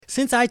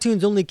Since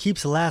iTunes only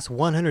keeps the last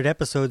 100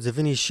 episodes of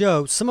any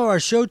show, some of our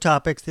show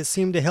topics that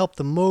seem to help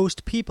the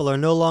most people are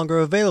no longer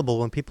available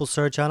when people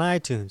search on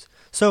iTunes.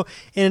 So,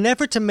 in an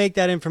effort to make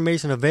that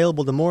information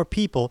available to more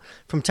people,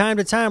 from time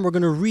to time we're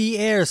going to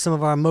re-air some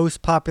of our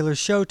most popular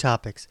show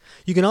topics.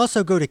 You can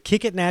also go to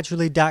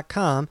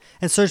kickitnaturally.com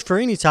and search for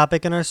any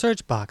topic in our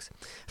search box.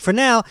 For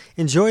now,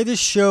 enjoy this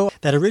show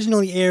that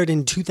originally aired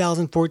in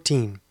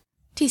 2014.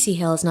 T.C.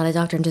 Hill is not a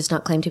doctor and does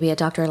not claim to be a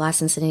doctor or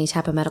licensed in any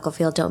type of medical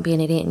field. Don't be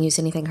an idiot and use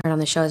anything heard on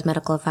the show as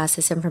medical advice.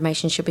 This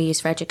information should be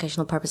used for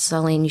educational purposes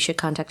only, and you should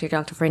contact your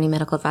doctor for any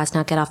medical advice.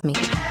 Now get off me.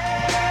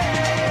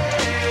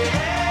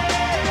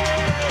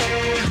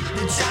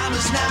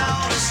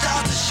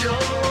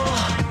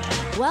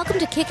 Welcome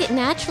to Kick It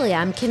Naturally.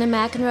 I'm Kenna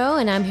McEnroe,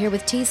 and I'm here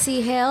with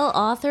T.C. Hill,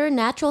 author,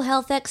 natural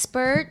health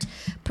expert,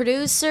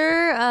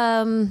 producer,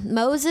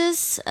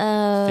 Moses.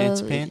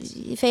 Fancy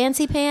Pants?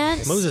 Fancy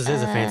Pants. Moses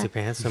is a fancy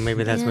pants, so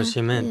maybe that's what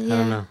she meant. Yeah, I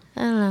don't know.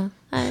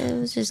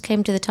 It just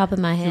came to the top of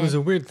my head. It was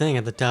a weird thing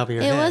at the top of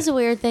your head. It was a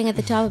weird thing at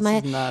the top of my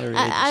head. Not a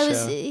reality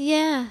show.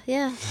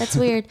 Yeah, that's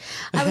weird.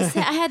 I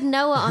had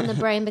Noah on the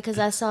brain because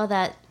I saw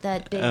that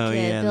big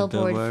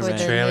billboard for the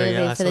trailer,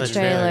 movie, for the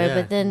trailer. Yeah.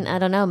 But then, I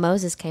don't know,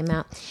 Moses came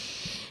out.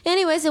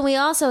 Anyways, and we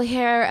also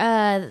hear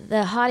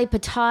the hottie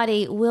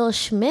patati Will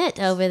Schmidt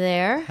over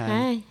there.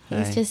 Hi.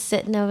 He's just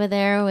sitting over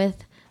there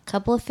with a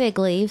couple of fig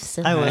leaves.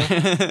 I will.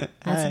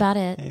 That's about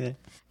it. Hey.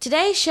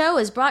 Today's show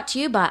is brought to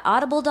you by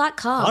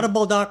Audible.com.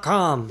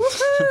 Audible.com.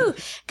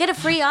 Woohoo! Get a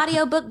free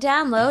audiobook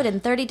download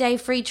and 30-day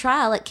free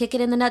trial at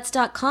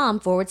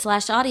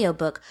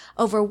kickitinthenuts.com/audiobook.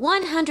 Over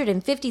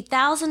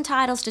 150,000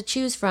 titles to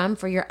choose from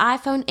for your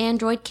iPhone,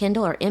 Android,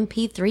 Kindle, or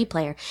MP3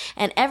 player.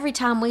 And every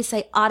time we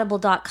say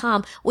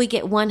Audible.com, we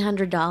get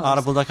 $100.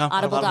 Audible.com?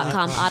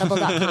 Audible.com.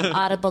 Audible.com.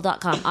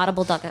 Audible.com.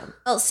 Audible.com.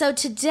 Well, so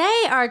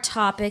today our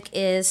topic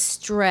is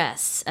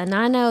stress. And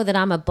I know that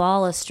I'm a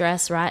ball of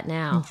stress right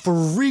now.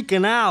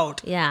 Freaking out.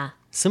 Yeah.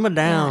 Simmer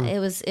down.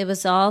 Yeah, it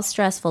was all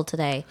stressful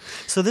today.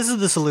 So this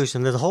is the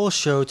solution. The whole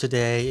show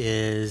today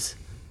is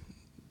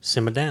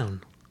simmer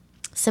down.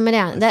 Simmer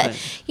down.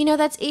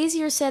 That's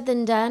easier said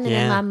than done. And in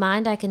Yeah. my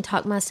mind, I can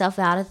talk myself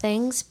out of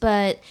things.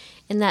 But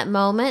in that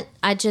moment,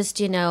 I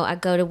just, I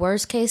go to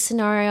worst case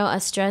scenario. I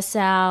stress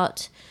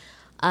out.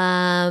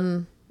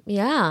 Yeah.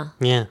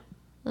 Yeah.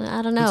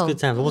 I don't know. It's good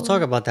time. But we'll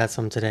talk about that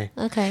some today.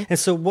 Okay. And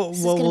so This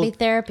is going to be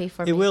therapy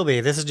for me. It will be.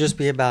 This will just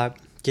be about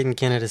getting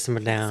Kenna to simmer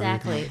down.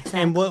 Exactly.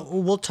 And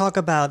we'll talk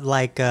about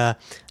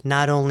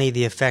not only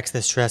the effects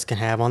that stress can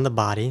have on the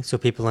body, so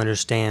people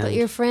understand. But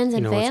your friends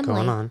and what's family.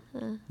 going on.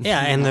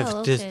 Yeah, and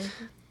okay.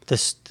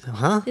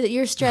 the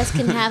Your stress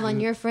can have on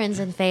your friends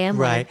and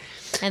family. Right.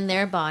 And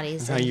their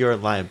bodies. How and you're a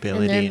and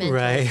liability. their mental.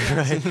 Right,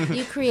 Yes. right.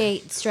 You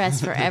create stress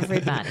for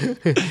everybody.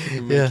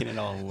 You're making it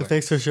all work.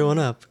 Thanks for showing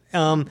up.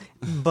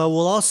 But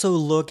we'll also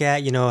look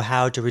at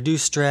how to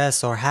reduce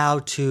stress or how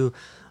to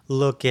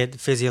look at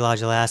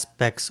physiological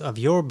aspects of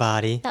your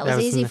body. That was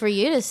easy for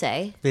you to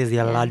say.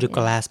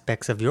 Physiological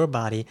aspects of your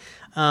body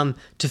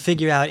to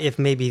figure out if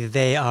maybe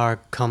they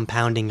are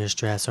compounding your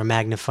stress or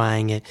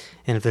magnifying it,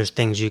 and if there's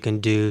things you can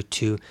do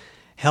to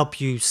help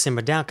you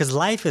simmer down, because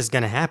life is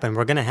going to happen.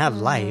 We're going to have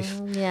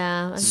life.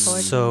 Yeah,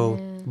 unfortunately. So,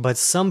 but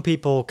some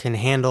people can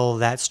handle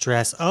that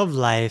stress of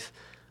life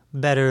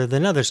better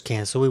than others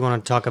can. So we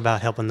want to talk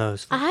about helping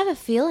those. I have a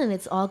feeling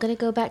it's all going to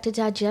go back to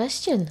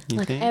digestion.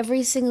 You think?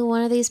 Every single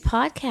one of these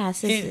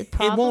podcasts. It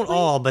won't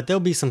all, but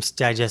there'll be some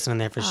digestion in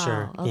there for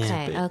sure.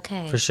 Okay, Yeah,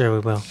 okay. For sure we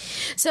will.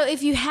 So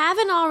if you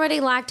haven't already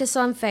liked us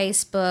on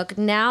Facebook,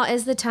 now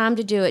is the time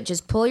to do it.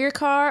 Just pull your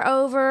car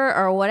over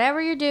or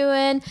whatever you're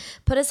doing,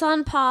 put us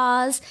on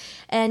pause,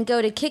 and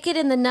go to Kick It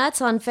in the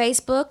Nuts on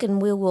Facebook,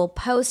 and we will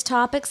post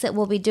topics that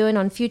we'll be doing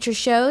on future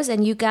shows,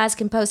 and you guys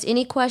can post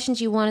any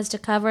questions you want us to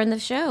cover in the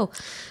show.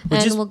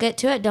 We'll get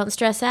to it. Don't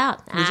stress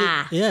out.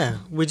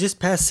 We just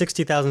passed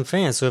 60,000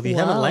 fans. So if you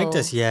haven't liked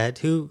us yet,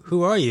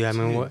 who are you? I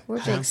mean,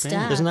 We're big stuff.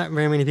 there's not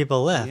very many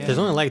people left. Yeah. There's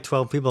only like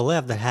 12 people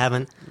left that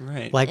haven't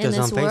liked In us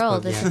on this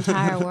world, Facebook this yet.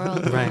 entire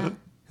world. Right. Yeah.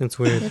 It's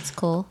weird. It's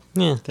cool.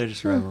 Yeah. They're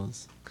just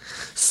rebels.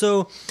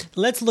 So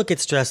let's look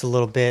at stress a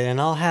little bit, and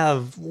I'll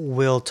have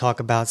Will talk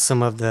about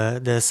some of the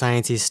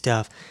sciencey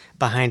stuff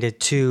behind it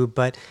too.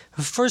 But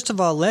first of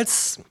all,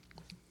 let's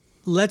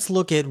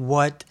look at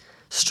what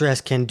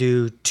stress can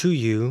do to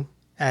you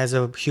as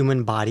a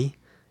human body.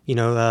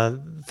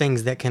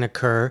 Things that can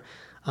occur,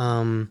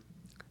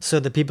 so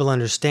that people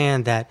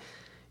understand that.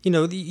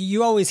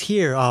 You always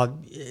hear,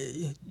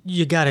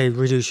 you got to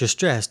reduce your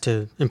stress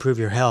to improve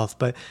your health,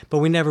 but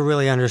we never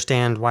really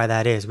understand why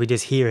that is. We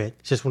just hear it.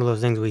 It's just one of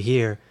those things we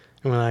hear,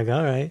 and we're like,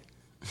 all right.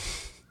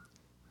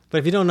 But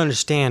if you don't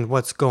understand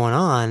what's going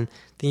on,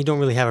 then you don't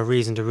really have a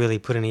reason to really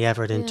put any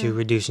effort into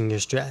reducing your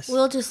stress.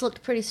 Will just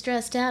looked pretty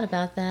stressed out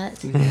about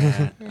that.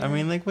 Yeah. I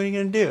mean, what are you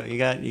gonna do? You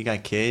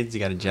got kids,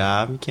 you got a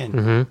job, you can't.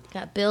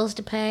 Got bills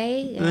to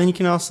pay. And then you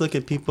can also look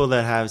at people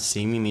that have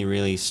seemingly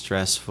really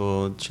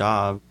stressful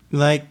job.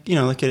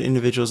 Look at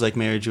individuals like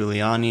Mayor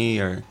Giuliani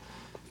or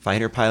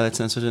fighter pilots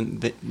and such.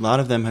 A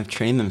lot of them have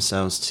trained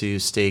themselves to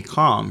stay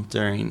calm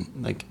during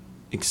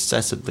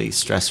excessively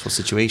stressful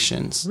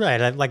situations.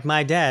 Right. Like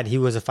my dad, he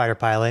was a fighter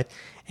pilot,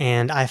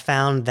 and I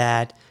found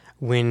that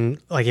when,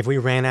 like, if we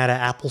ran out of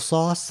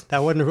applesauce, that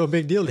wasn't a real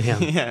big deal to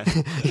him. Yeah.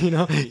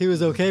 He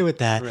was okay with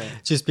that, Right.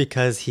 just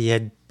because he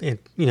had,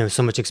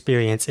 so much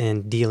experience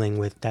in dealing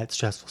with that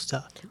stressful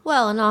stuff.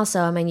 Well, and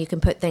also, I mean, you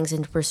can put things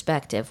into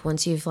perspective.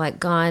 Once you've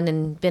like gone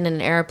and been in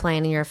an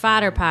airplane and you're a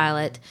fighter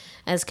pilot,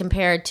 as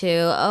compared to,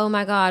 oh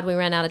my God, we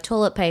ran out of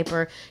toilet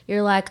paper.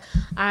 You're like,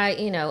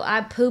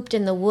 I pooped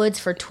in the woods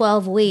for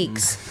 12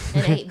 weeks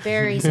and ate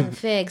berries and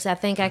figs. I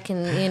think I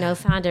can,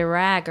 find a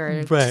rag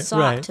or sock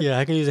Right. to Yeah,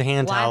 I can use a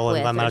hand wipe towel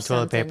with if I'm or out of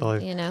toilet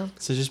something, paper.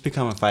 So just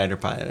become a fighter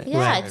pilot. Yeah,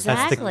 Right.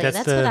 exactly.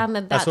 That's what I'm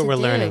about that's what to we're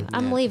do. learning.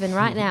 I'm leaving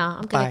right now.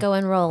 I'm going Bye. to go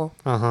enroll.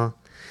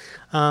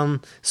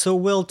 So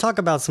we'll talk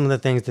about some of the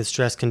things that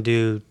stress can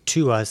do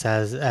to us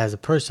as a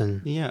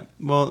person. Yeah.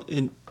 Well,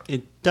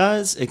 it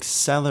does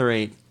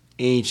accelerate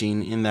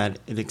aging in that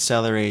it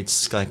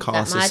accelerates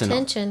glycolysis Got my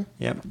attention.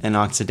 And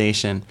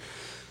oxidation.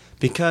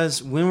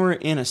 Because when we're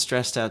in a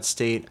stressed out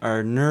state,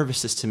 our nervous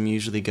system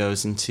usually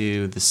goes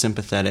into the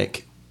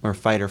sympathetic or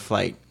fight or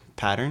flight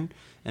pattern,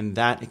 and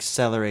that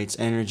accelerates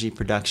energy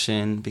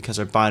production because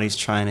our body's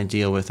trying to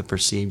deal with a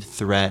perceived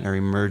threat or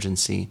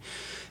emergency.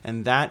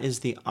 And that is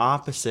the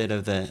opposite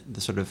of the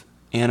sort of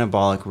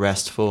anabolic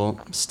restful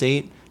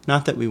state.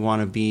 Not that we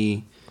want to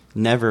be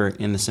never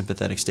in the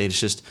sympathetic state. It's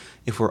just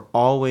if we're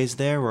always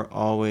there, we're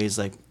always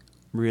like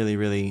really,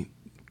 really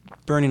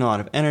burning a lot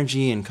of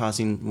energy and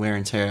causing wear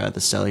and tear at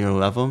the cellular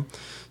level.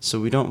 So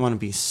we don't want to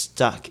be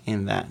stuck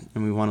in that.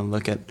 And we want to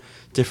look at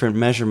different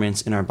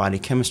measurements in our body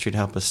chemistry to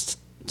help us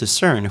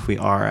discern if we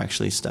are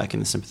actually stuck in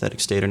the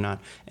sympathetic state or not.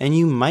 And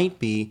you might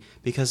be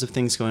because of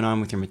things going on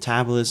with your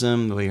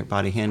metabolism, the way your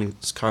body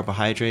handles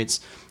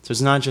carbohydrates. So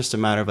it's not just a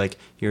matter of like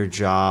your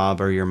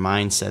job or your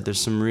mindset. There's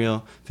some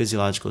real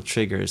physiological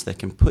triggers that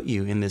can put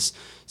you in this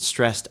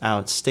stressed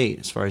out state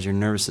as far as your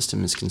nervous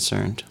system is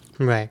concerned.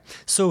 Right.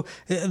 So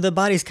the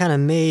body's kind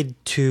of made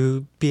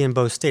to be in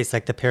both states.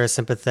 Like the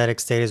parasympathetic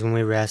state is when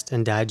we rest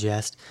and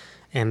digest,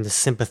 and the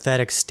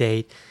sympathetic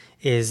state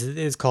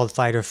is called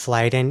fight or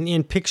flight.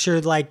 And picture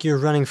like you're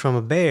running from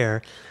a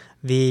bear,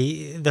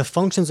 the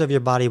functions of your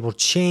body will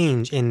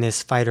change in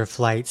this fight or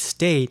flight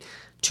state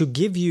to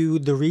give you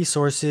the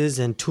resources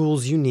and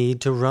tools you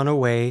need to run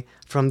away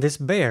from this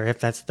bear, if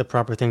that's the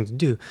proper thing to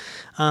do.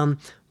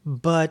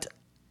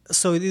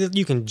 So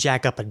you can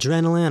jack up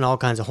adrenaline, all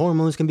kinds of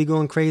hormones can be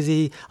going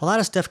crazy. A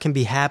lot of stuff can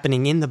be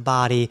happening in the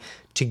body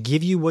to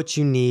give you what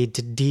you need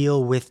to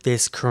deal with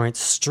this current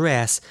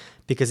stress,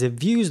 because it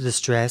views the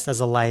stress as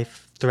a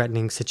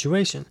life-threatening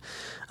situation.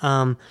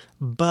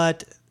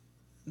 But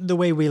the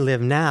way we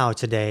live now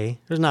today,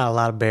 there's not a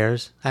lot of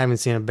bears. I haven't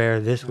seen a bear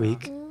this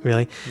week,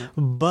 really.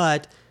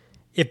 But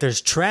if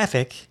there's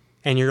traffic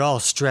and you're all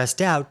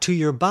stressed out, to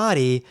your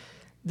body,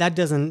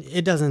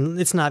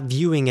 it's not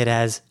viewing it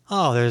as,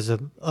 oh, there's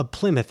a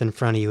Plymouth in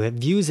front of you. It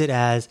views it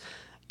as,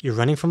 you're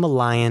running from a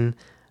lion,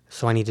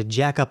 so I need to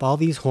jack up all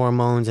these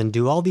hormones and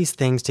do all these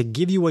things to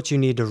give you what you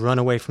need to run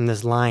away from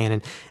this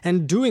lion.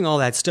 And doing all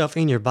that stuff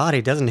in your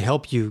body doesn't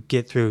help you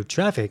get through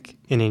traffic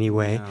in any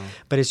way,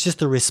 but it's just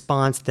the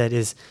response that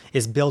is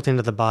built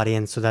into the body,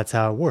 and so that's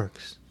how it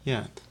works.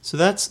 Yeah. So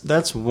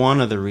that's one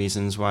of the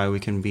reasons why we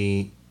can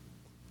be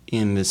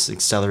in this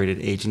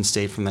accelerated aging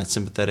state from that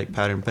sympathetic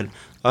pattern. But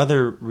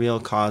other real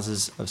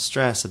causes of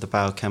stress at the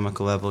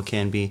biochemical level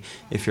can be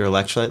if your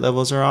electrolyte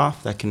levels are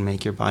off. That can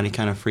make your body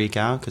kind of freak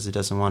out because it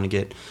doesn't want to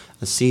get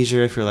a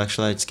seizure if your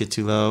electrolytes get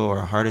too low, or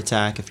a heart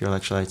attack if your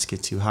electrolytes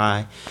get too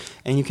high.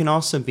 And you can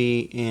also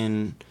be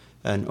in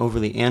an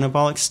overly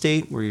anabolic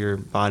state where your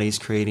body's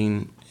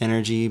creating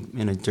energy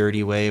in a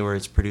dirty way, where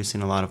it's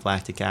producing a lot of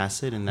lactic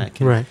acid, and that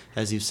can,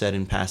 as you've said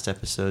in past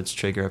episodes,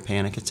 trigger a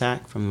panic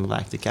attack from the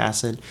lactic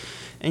acid.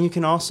 And you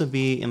can also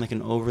be in like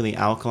an overly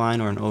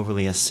alkaline or an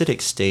overly acidic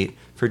state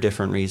for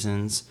different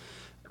reasons,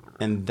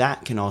 and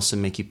that can also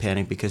make you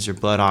panic because your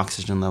blood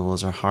oxygen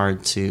levels are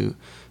hard to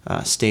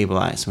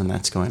stabilize when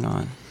that's going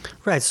on.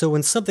 Right. So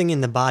when something in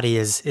the body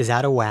is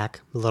out of whack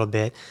a little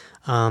bit,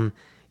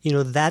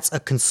 that's a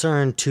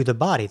concern to the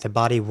body. The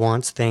body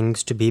wants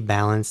things to be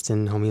balanced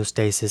and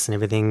homeostasis and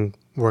everything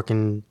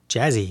working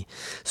jazzy.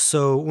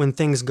 So when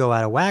things go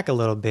out of whack a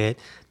little bit,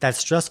 that's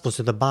stressful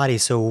to the body,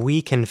 so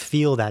we can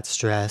feel that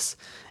stress.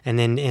 And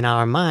then in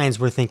our minds,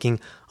 we're thinking,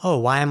 oh,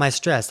 why am I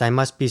stressed? I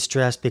must be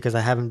stressed because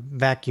I haven't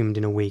vacuumed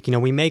in a week.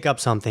 We make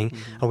up something,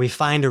 or we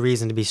find a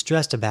reason to be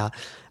stressed about.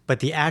 But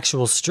the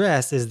actual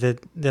stress is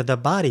that the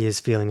body is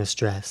feeling a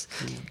stress.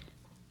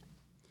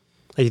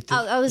 You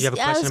have a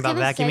question about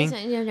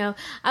vacuuming?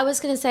 I was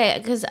going to say,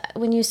 because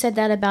when you said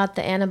that about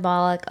the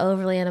anabolic,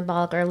 overly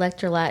anabolic, or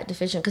electrolyte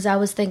deficient, because I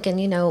was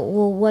thinking,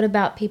 well, what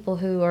about people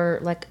who are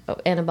like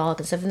anabolic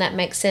and stuff? And that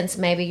makes sense.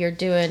 Maybe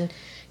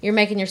you're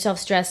making yourself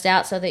stressed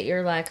out so that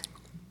you're like,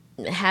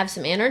 have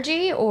some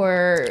energy,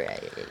 or...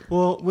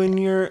 Well, when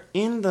you're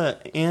in the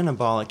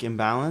anabolic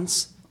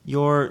imbalance,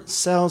 your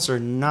cells are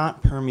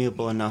not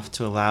permeable enough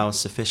to allow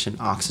sufficient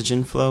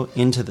oxygen flow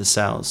into the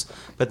cells,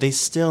 but they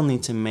still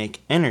need to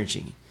make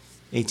energy,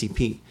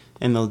 ATP.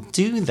 And they'll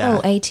do that.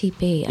 Oh,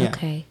 ATP. Yeah.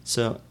 Okay.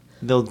 So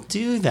they'll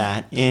do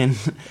that in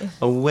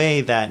a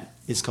way that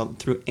is called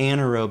through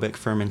anaerobic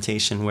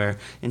fermentation, where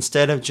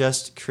instead of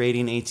just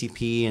creating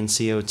ATP and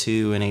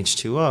CO2 and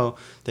H2O,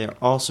 they're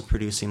also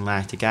producing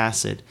lactic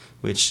acid,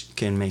 which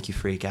can make you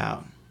freak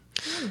out.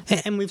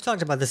 And we've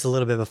talked about this a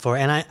little bit before,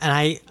 and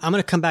I'm going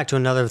to come back to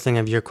another thing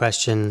of your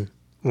question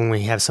when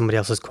we have somebody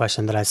else's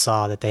question that I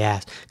saw that they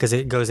asked, because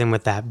it goes in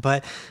with that.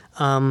 But,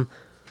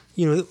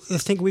 I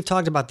think we've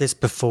talked about this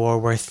before,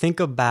 where think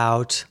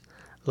about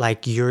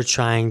like you're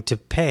trying to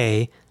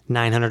pay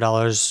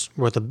 $900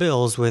 worth of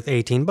bills with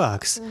 $18.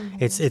 Mm-hmm.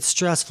 It's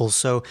stressful.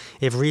 So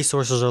if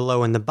resources are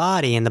low in the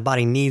body and the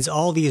body needs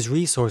all these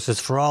resources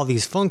for all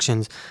these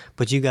functions,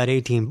 but you got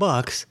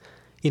 $18,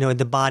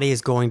 the body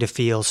is going to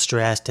feel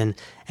stressed, and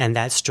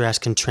that stress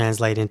can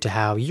translate into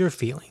how you're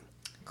feeling.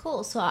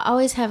 Cool. So I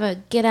always have a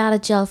get out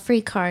of jail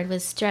free card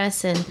with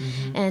stress and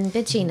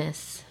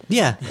bitchiness.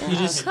 Yeah. You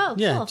just cool.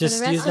 Just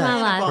for the rest of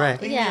my life.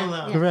 Right.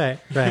 Yeah.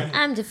 Right.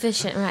 I'm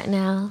deficient right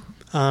now.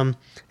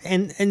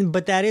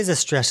 But that is a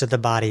stress of the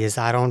body, is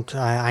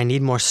I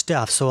need more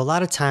stuff. So a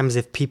lot of times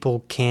if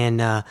people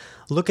can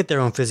look at their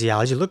own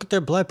physiology, look at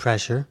their blood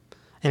pressure,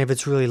 and if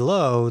it's really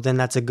low, then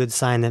that's a good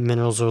sign that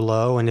minerals are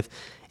low. And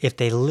if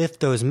they lift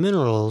those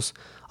minerals,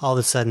 all of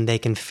a sudden they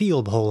can feel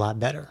a whole lot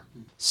better.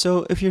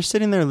 So if you're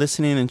sitting there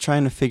listening and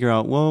trying to figure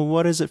out, well,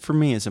 what is it for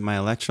me? Is it my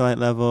electrolyte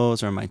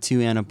levels, or am I too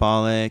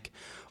anabolic?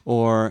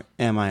 Or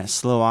am I a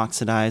slow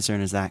oxidizer,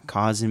 and is that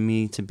causing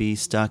me to be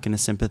stuck in a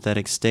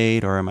sympathetic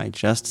state? Or am I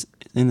just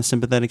in a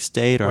sympathetic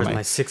state? Or is my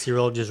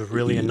 6-year-old just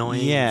really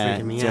annoying? Yeah.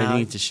 Freaking me Do out? I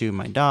need to shoot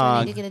my Do I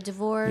dog? need to get a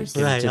divorce?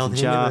 Right. Different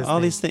job, all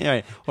these things.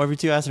 Right. Or if you're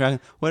too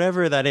acid,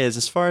 whatever that is,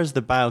 as far as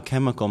the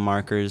biochemical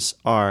markers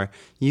are,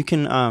 you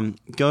can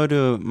go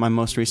to my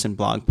most recent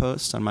blog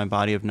post on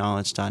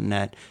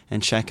mybodyofknowledge.net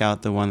and check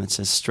out the one that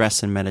says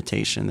stress and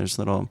meditation. There's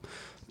a little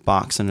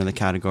box under the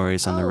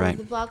categories on the right.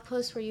 The blog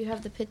post where you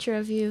have the picture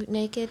of you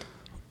naked?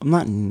 I'm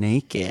not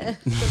naked.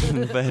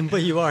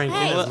 But you are in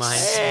Kayla's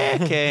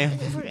mind. Okay.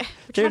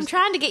 I'm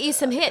trying to get you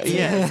some hits.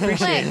 Yeah, appreciate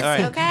Clicks, it. All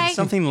right. okay?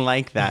 Something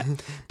like that.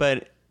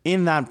 But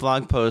in that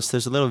blog post,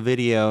 there's a little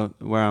video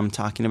where I'm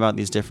talking about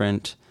these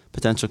different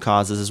potential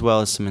causes, as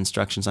well as some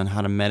instructions on how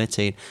to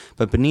meditate.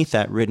 But beneath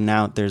that, written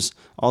out, there's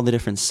all the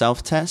different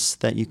self-tests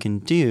that you can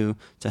do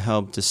to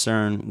help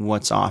discern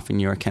what's off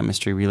in your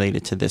chemistry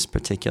related to this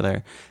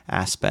particular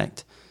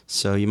aspect.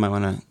 So you might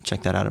want to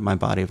check that out at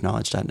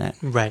mybodyofknowledge.net.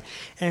 Right.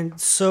 And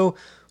so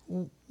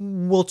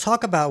we'll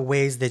talk about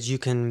ways that you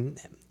can,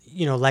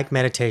 like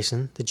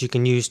meditation, that you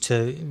can use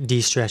to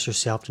de-stress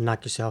yourself, to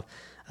knock yourself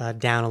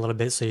down a little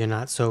bit so you're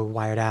not so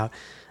wired out.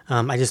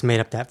 I just made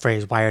up that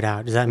phrase, wired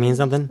out. Does that mean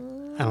something?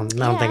 I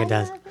don't think it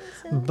does.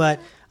 But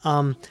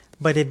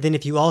then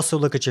if you also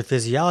look at your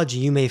physiology,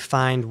 you may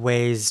find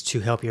ways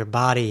to help your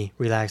body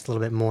relax a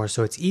little bit more,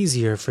 so it's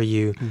easier for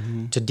you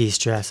to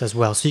de-stress as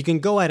well. So you can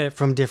go at it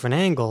from different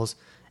angles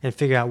and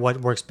figure out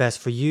what works best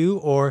for you,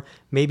 or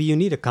maybe you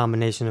need a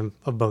combination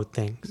of both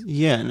things.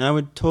 Yeah, and I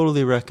would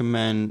totally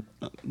recommend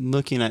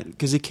looking at,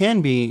 because it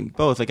can be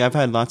both. Like I've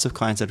had lots of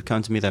clients that have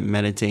come to me that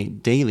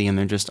meditate daily, and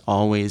they're just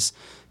always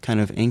kind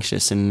of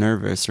anxious and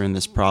nervous, or in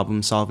this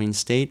problem-solving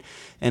state.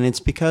 And it's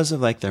because of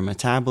like their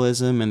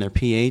metabolism and their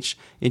pH.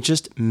 It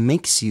just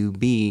makes you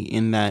be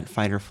in that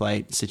fight or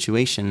flight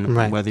situation,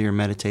 right, whether you're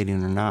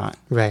meditating or not.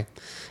 Right.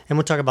 And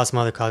we'll talk about some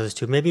other causes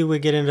too. Maybe we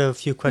get into a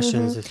few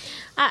questions.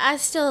 I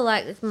still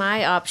like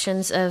my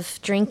options of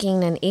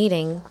drinking and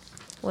eating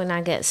when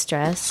I get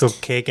stressed. So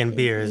cake and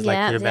beer is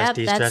like your best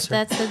de-stressor?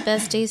 That's the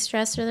best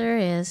de-stressor there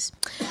is.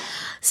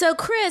 So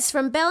Chris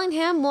from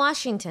Bellingham,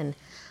 Washington.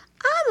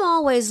 I'm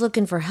always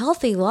looking for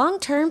healthy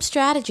long-term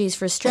strategies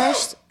for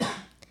stress.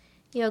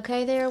 You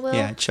okay there, Will?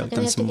 Yeah, I choked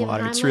on some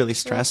water. It's really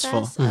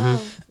stressful.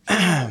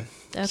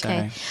 Okay,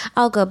 Sorry.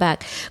 I'll go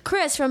back.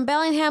 Chris from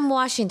Bellingham,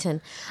 Washington.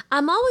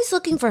 I'm always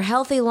looking for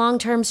healthy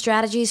long-term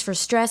strategies for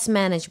stress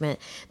management.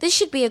 This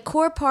should be a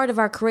core part of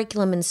our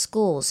curriculum in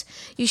schools.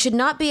 You should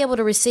not be able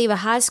to receive a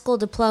high school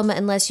diploma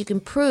unless you can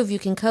prove you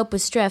can cope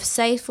with stress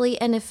safely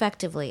and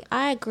effectively.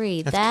 I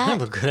agree. That's kind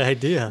of a good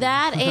idea.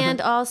 That and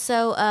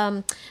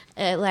also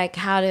like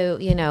how to,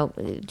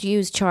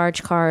 use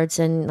charge cards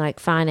and like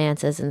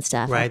finances and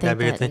stuff. Right, that'd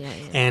be a good thing. Yeah.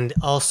 And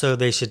also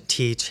they should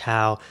teach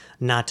how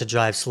not to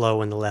drive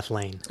slow in the left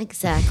lane.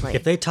 Exactly.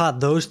 If they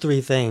taught those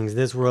 3 things,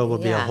 this world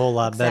would be a whole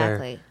lot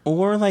better.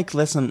 Or like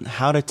listen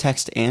how to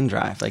text and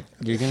drive. Like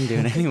you're gonna do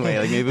it anyway.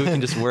 Like maybe we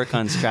can just work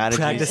on strategies.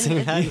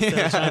 Practicing that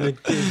instead of trying to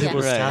get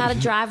people Right. How to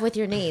drive with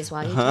your knees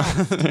while you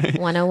drive.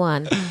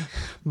 101.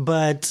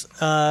 But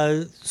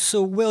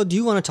so Will, do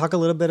you want to talk a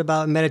little bit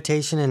about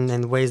meditation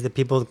and ways that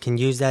people can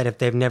use that if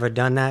they've never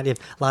done that? If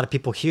a lot of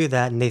people hear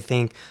that and they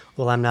think,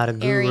 well, I'm not a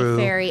guru.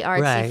 Airy-fairy,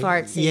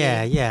 artsy-fartsy.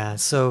 Yeah.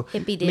 So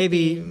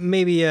Hippy-dippy.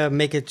 maybe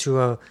make it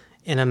to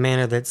in a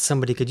manner that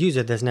somebody could use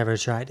it that's never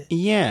tried it.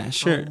 Yeah,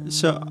 sure.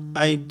 So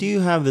I do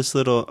have this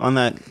little, on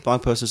that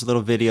blog post, there's a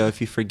little video if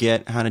you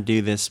forget how to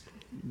do this,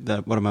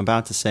 what I'm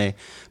about to say.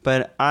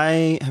 But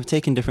I have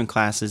taken different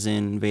classes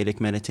in Vedic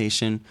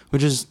meditation,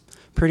 which is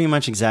pretty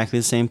much exactly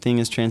the same thing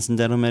as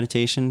transcendental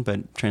meditation,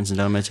 but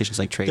transcendental meditation is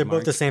like They're trademarked.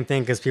 both the same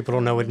thing because people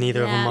don't know what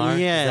neither of them Yeah. are.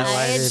 Yeah, Is that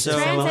why it's It's so so-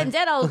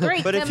 transcendental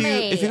Greek But to if you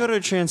me. if you go to a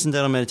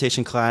transcendental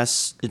meditation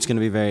class, it's going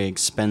to be very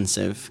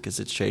expensive because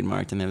it's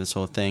trademarked and they have this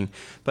whole thing.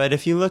 But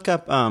if you look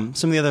up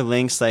some of the other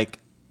links, like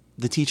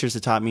the teachers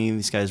that taught me,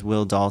 these guys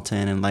Will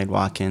Dalton and Light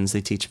Watkins,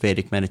 they teach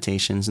Vedic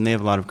meditations and they have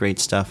a lot of great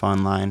stuff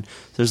online.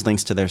 There's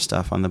links to their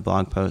stuff on the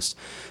blog post.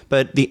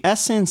 But the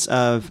essence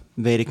of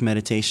Vedic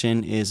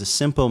meditation is a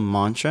simple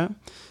mantra.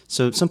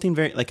 So something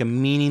very like a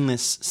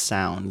meaningless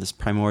sound, this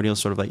primordial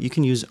sort of like you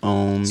can use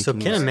Om. you So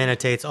can Kenna use-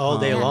 meditates all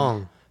day Yeah.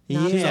 long.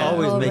 Yeah, She's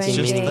always making it's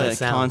just meaningless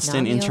the sounds.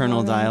 constant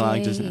internal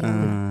dialogue. Just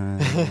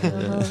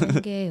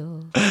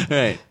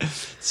right.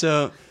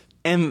 So,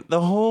 and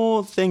the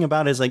whole thing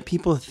about it is like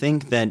people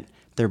think that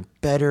they're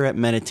better at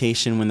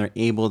meditation when they're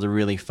able to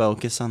really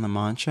focus on the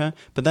mantra,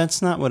 but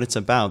that's not what it's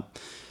about.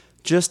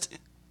 Just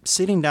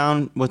sitting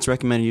down, what's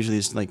recommended usually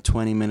is like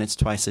 20 minutes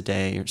twice a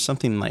day or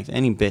something like that.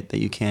 Any bit that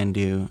you can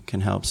do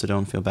can help, so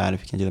don't feel bad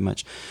if you can't do that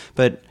much.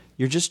 But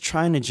you're just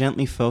trying to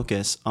gently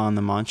focus on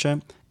the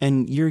mantra,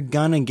 and you're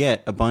gonna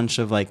get a bunch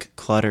of like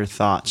clutter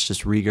thoughts,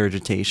 just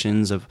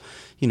regurgitations of,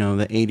 you know,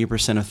 the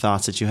 80% of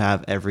thoughts that you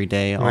have every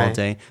day, all Right,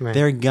 day. right.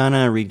 They're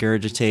gonna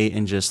regurgitate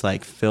and just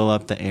like fill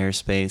up the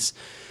airspace.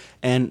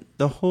 And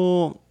the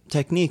whole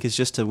technique is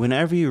just to,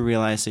 whenever you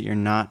realize that you're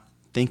not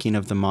thinking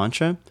of the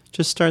mantra,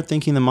 just start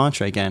thinking the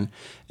mantra again.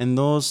 And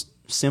those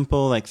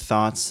simple like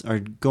thoughts are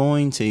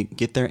going to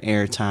get their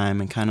airtime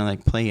and kind of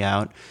like play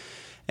out.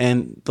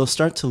 And they'll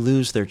start to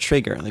lose their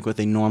trigger, like what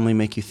they normally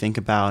make you think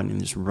about and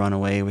just run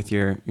away with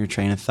your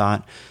train of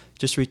thought.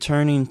 Just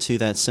returning to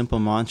that simple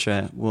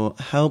mantra will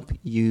help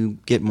you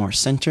get more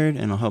centered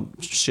and it'll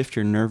help shift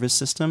your nervous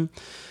system.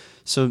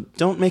 So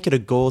don't make it a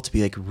goal to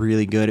be like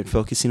really good at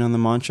focusing on the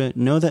mantra.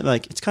 Know that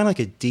like it's kind of like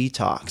a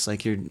detox,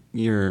 like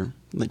you're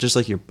just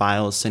like your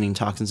bile is sending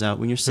toxins out.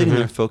 When you're sitting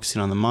there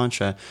focusing on the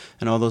mantra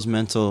and all those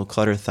mental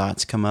clutter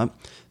thoughts come up,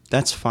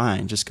 that's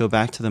fine. Just go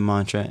back to the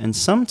mantra. And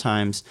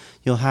sometimes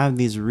you'll have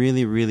these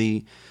really,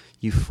 really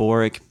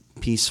euphoric,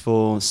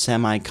 peaceful,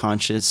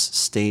 semi-conscious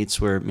states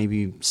where maybe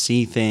you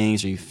see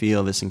things or you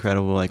feel this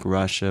incredible like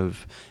rush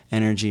of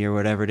energy or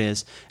whatever it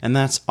is. And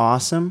that's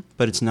awesome,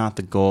 but it's not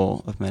the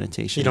goal of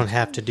meditation. You don't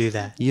have to do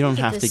that. You don't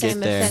Get have the to same get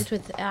there. effect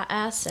with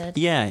acid.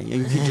 Yeah,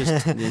 you can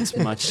just, it's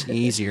much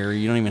easier.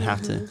 You don't even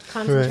have to.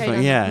 Concentrate But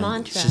on yeah, the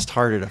mantra. it's just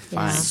harder to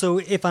find. So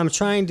if I'm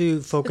trying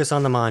to focus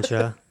on the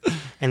mantra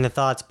and the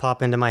thoughts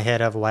pop into my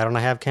head of why don't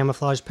I have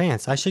camouflage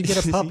pants? I should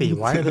get a puppy.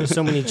 Why are there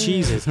so many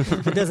cheeses?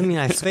 It doesn't mean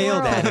I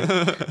failed at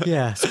it.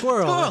 Yeah,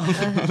 squirrel.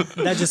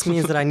 That just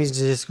means that I need to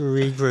just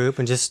regroup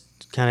and just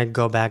kind of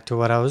go back to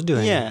what I was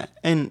doing. Yeah,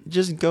 and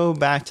just go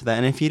back to that.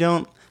 And if you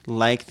don't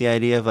like the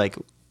idea of like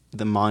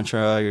the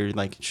mantra, or you're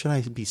like, should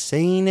I be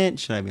saying it?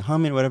 Should I be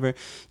humming? Whatever.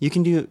 You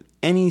can do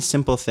any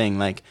simple thing,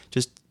 like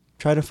just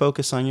try to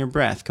focus on your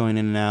breath going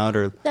in and out,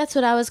 or That's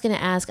what I was going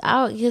to ask.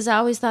 Because I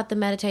always thought the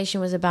meditation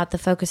was about the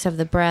focus of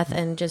the breath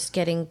and just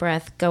getting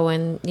breath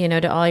going, you know,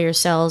 to all your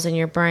cells in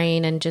your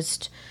brain. And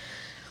just,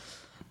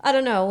 I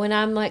don't know, when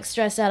I'm like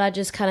stressed out, I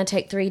just kind of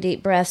take 3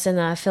 deep breaths and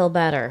I feel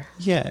better.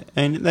 yeah,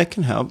 and that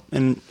can help.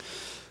 And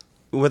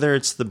whether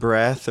it's the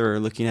breath or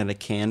looking at a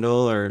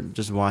candle or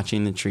just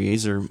watching the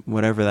trees or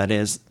whatever that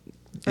is,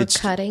 Or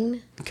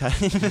cutting.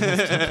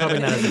 Probably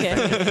not as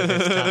effective for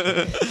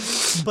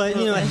this topic. But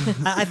you know,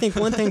 I think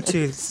one thing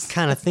to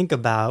kind of think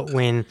about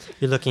when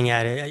you're looking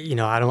at it, you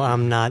know,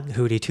 I'm not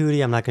hooty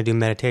tooty. I'm not going to do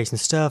meditation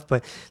stuff.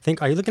 But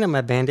think, are you looking at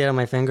my Band-Aid on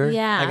my finger?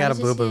 Yeah. I got a was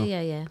boo just- boo.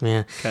 Yeah.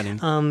 Yeah. Cutting.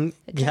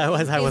 Yeah, I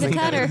He's wasn't a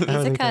cutter. cutting. I He's a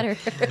wasn't cutting.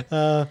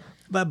 cutter.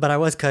 But I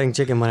was cutting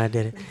chicken when I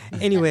did it.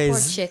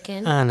 Anyways, Poor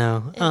chicken. I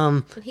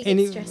know. He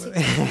any- gets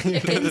stressed. He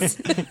gets chickens.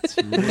 It's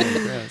really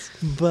gross.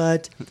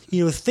 But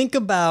you know, think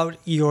about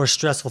your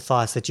stressful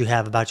thoughts that you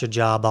have about your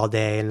job all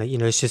day, and you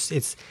know,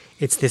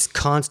 it's this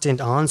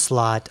constant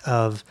onslaught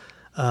of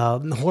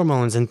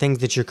hormones and things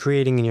that you're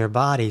creating in your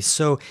body.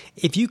 So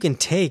if you can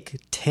take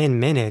 10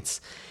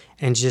 minutes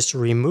and just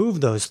remove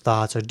those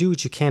thoughts, or do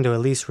what you can to at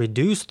least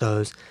reduce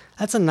those,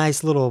 that's a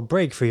nice little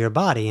break for your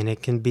body, and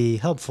it can be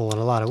helpful in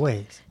a lot of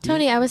ways.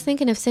 Tony, I was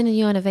thinking of sending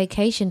you on a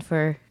vacation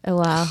for a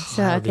while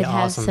so that I would be could have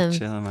awesome. some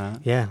Chill them out.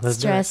 Yeah, let's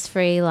do it.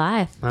 stress-free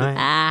life. All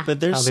right.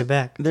 But there's I'll be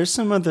back. There's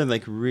some other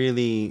like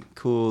really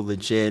cool,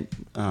 legit,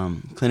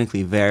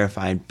 clinically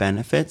verified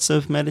benefits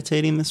of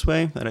meditating this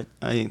way that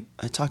I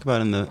talk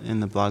about in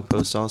the blog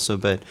post also.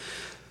 But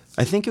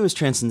I think it was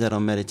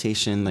Transcendental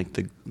Meditation, like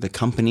the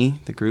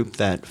company, the group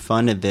that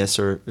funded this,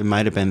 or it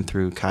might have been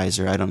through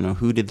Kaiser. I don't know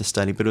who did the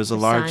study, but it was a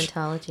large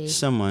Scientology.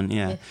 someone,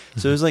 yeah.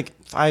 So it was like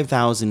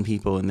 5,000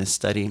 people in this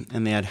study,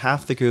 and they had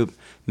half the group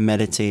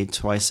meditate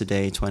twice a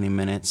day, 20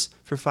 minutes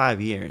for 5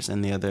 years,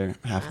 and the other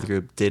half of the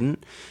group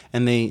didn't.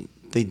 And they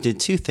did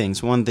two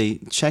things. One, they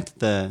checked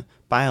the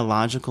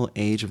biological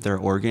age of their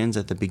organs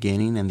at the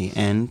beginning and the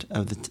end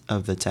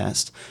of the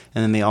test,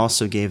 and then they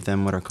also gave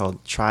them what are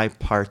called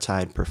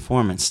tripartite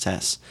performance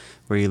tests,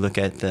 where you look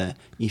at the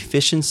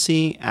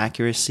efficiency,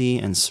 accuracy,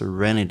 and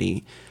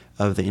serenity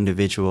of the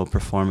individual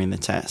performing the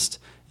test.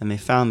 And they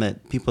found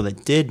that people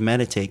that did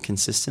meditate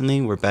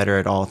consistently were better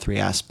at all three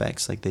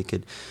aspects. Like they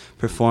could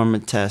perform a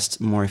test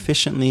more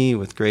efficiently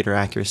with greater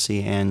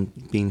accuracy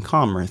and being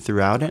calmer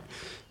throughout it.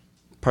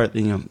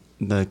 Partly,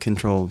 the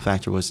control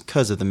factor was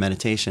because of the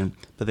meditation.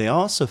 But they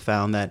also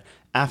found that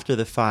after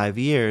the 5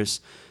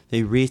 years,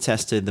 they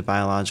retested the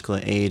biological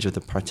age of the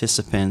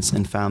participants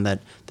and found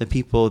that the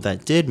people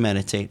that did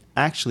meditate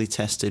actually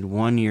tested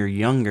 1 year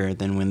younger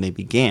than when they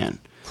began.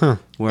 Huh.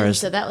 Whereas,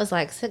 so that was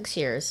like 6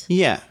 years.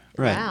 yeah,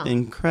 right, Wow.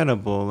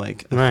 incredible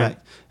effect. Right.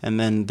 And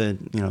then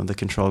the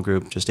control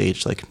group just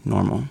aged like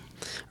normal.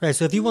 Right.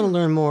 So if you want to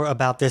learn more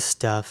about this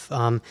stuff,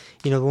 when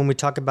we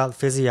talk about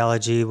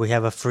physiology, we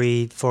have a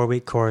free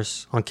 4-week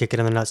course on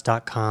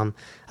kickitinthenuts.com,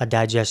 a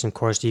digestion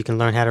course. You can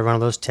learn how to run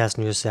those tests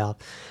on yourself.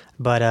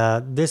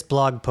 But this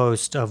blog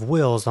post of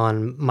Will's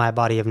on My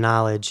Body of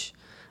Knowledge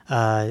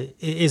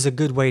is a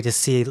good way to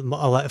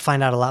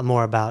find out a lot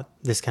more about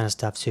this kind of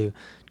stuff to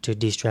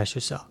de-stress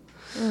yourself.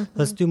 Mm-hmm.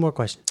 Let's do more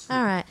questions.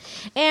 All right.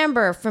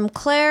 Amber from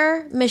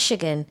Clare,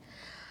 Michigan.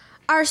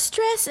 Are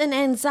stress and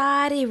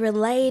anxiety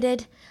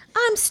related?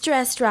 I'm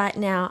stressed right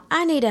now.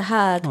 I need a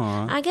hug.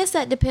 Aww. I guess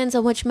that depends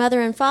on which mother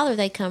and father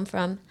they come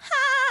from.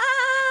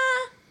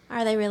 Ha!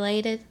 Are they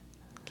related?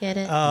 Get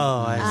it?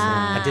 Oh, I see.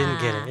 I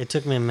didn't get it. It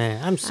took me a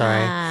minute. I'm sorry.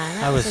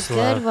 That I was a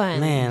slow. good one.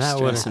 Man, that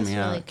Stressing was me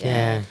really out. good.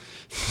 yeah.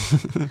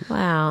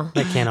 Wow.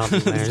 That can't all be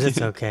winners.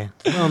 It's okay.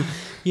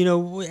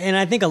 And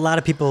I think a lot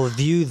of people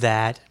view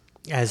that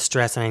as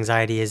stress and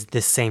anxiety as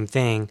the same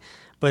thing,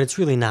 but it's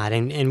really not.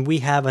 And we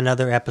have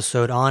another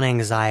episode on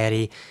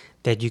anxiety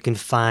that you can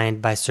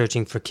find by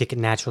searching for Kick It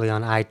Naturally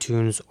on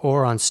iTunes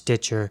or on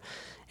Stitcher.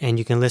 And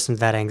you can listen to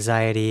that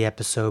anxiety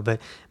episode, but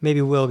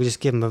maybe we'll just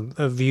give them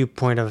a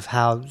viewpoint of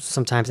how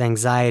sometimes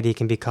anxiety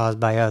can be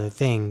caused by other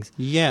things.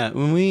 Yeah,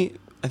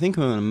 I think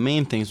one of the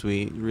main things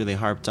we really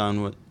harped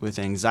on with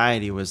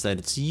anxiety was that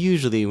it's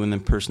usually when the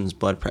person's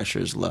blood pressure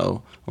is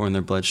low or when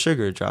their blood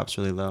sugar drops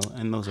really low,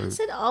 and those are Is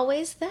it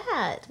always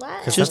that?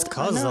 Why? Just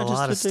causes a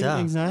lot of with the stuff.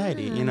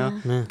 anxiety,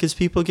 because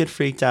people get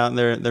freaked out,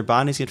 their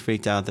bodies get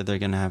freaked out that they're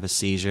going to have a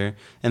seizure,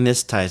 and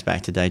this ties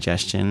back to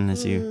digestion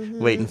as you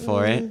waiting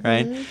for it,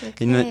 right?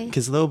 Okay.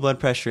 Because low blood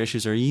pressure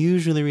issues are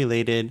usually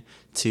related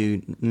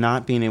to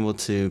not being able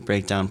to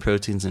break down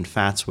proteins and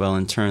fats well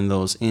and turn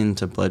those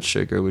into blood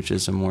sugar, which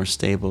is a more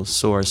stable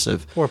source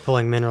of... Or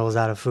pulling minerals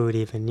out of food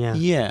even, yeah.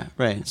 Yeah,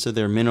 right. So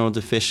they're mineral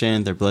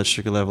deficient, their blood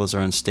sugar levels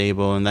are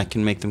unstable, and that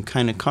can make them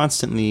kind of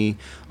constantly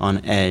on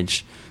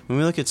edge. When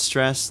we look at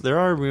stress, there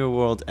are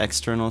real-world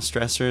external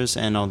stressors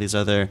and all these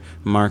other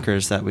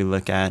markers that we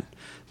look at,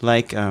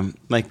 like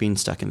being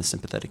stuck in the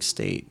sympathetic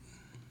state.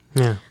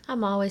 Yeah.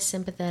 I'm always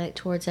sympathetic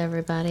towards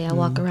everybody. I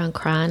walk around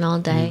crying all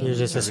day. You're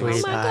just a sweetie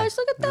Oh my pie. gosh,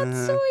 look at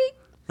that sweet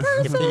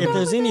person. If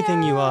there's over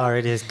anything there. you are,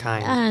 it is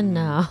kind. I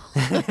know.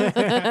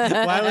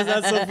 Why was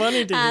that so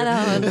funny to you? I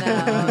don't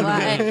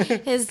know.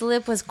 His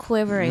lip was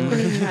quivering when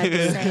he tried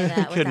to say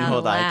that Couldn't without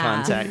hold a eye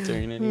laugh. contact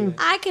during it either.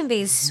 I can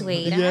be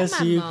sweet. Yes, I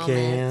have my you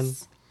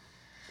moments.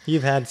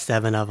 You've had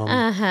 7 of them.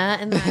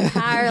 In my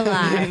entire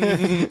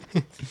life.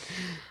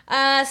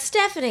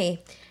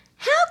 Stephanie,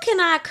 how can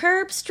I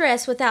curb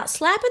stress without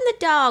slapping the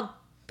dog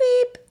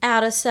beep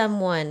out of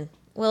someone?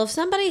 Well, if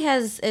somebody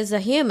is a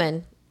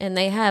human and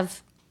they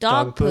have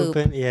dog poop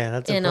pooping? Yeah,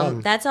 that's a in problem.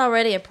 them, that's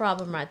already a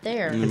problem right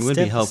there. It would be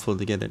Steph- helpful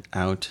to get it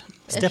out.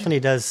 Stephanie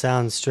does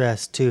sound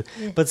stressed too.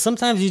 But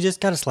sometimes you just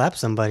got to slap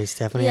somebody,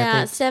 Stephanie. I Yeah,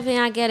 think. Stephanie,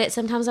 I get it.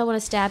 Sometimes I want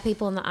to stab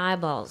people in the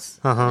eyeballs.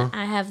 Uh-huh.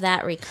 I have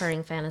that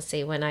recurring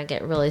fantasy when I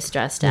get really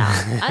stressed out.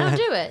 I don't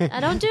do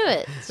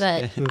it.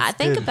 But I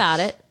think good.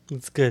 about it.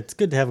 It's good. It's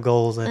good to have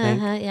goals, I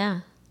think. Yeah.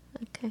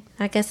 Okay.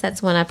 I guess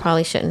that's one I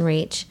probably shouldn't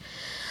reach.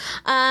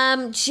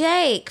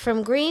 Jake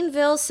from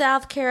Greenville,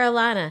 South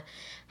Carolina.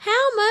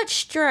 How much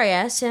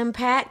stress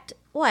impact...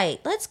 Wait,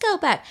 let's go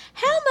back.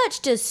 How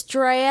much does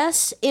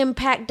stress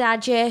impact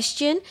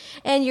digestion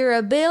and your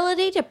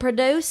ability to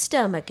produce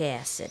stomach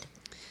acid?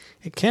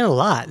 It can a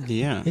lot.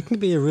 Yeah. It can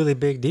be a really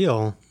big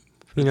deal.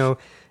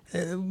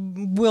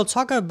 We'll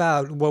talk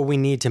about what we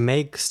need to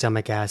make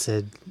stomach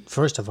acid,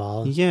 first of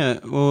all. Yeah,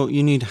 well,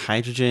 you need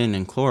hydrogen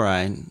and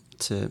chloride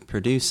to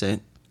produce it.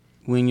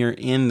 When you're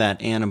in that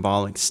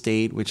anabolic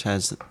state, which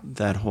has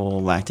that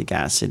whole lactic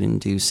acid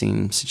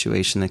inducing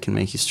situation that can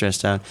make you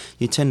stressed out,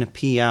 you tend to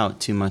pee out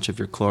too much of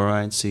your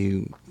chloride, so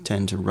you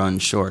tend to run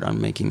short on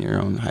making your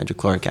own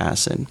hydrochloric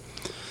acid.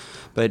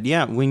 But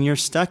yeah, when you're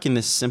stuck in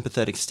this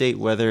sympathetic state,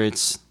 whether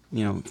it's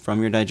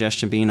from your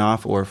digestion being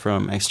off or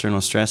from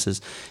external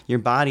stresses, your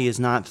body is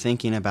not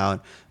thinking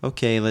about,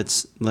 okay,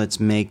 let's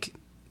make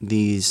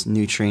these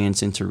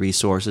nutrients into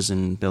resources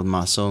and build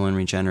muscle and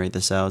regenerate the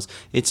cells.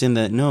 It's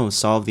in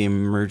solve the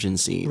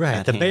emergency. Right.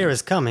 at The bear hand.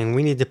 is coming.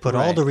 We need to put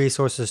all Right. the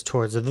resources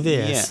towards this.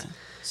 Yeah.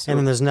 And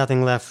then there's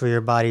nothing left for your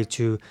body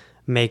to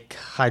make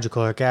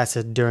hydrochloric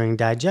acid during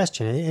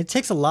digestion. It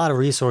takes a lot of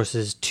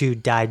resources to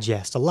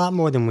digest, a lot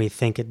more than we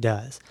think it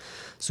does.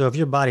 So if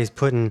your body's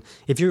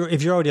if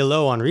you're already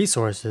low on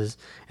resources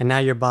and now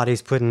your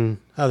body's putting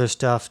other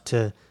stuff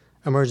to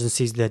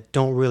emergencies that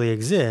don't really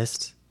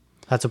exist,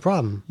 that's a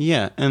problem.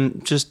 Yeah,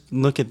 and just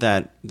look at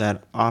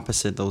that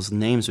opposite, those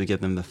names we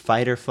give them, the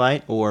fight or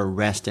flight or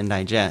rest and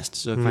digest.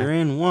 So if you're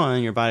in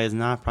one, your body is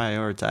not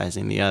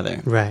prioritizing the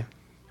other. Right.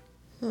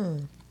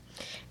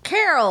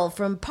 Carol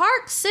from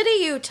Park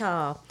City,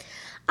 Utah.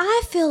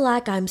 I feel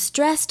like I'm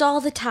stressed all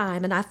the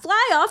time and I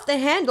fly off the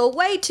handle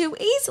way too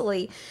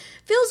easily.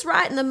 Feels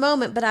right in the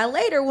moment, but I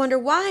later wonder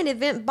why an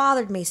event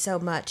bothered me so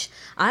much.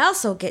 I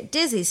also get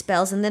dizzy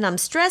spells, and then I'm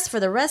stressed for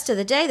the rest of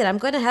the day that I'm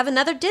going to have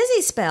another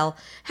dizzy spell.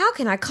 How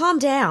can I calm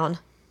down?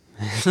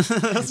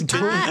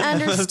 I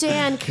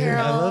understand,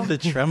 Carol. I love the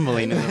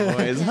trembling in the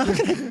voice.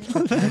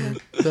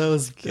 That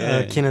was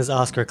Kenna's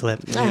Oscar clip.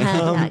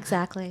 Yeah,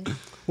 exactly.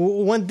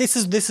 This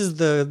is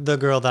the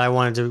girl that I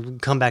wanted to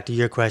come back to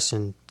your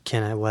question,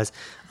 Kenna. Was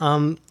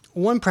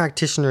one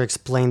practitioner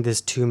explained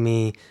this to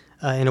me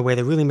in a way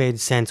that really made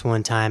sense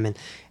one time,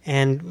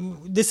 and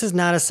this is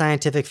not a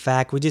scientific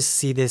fact. We just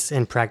see this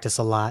in practice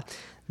a lot.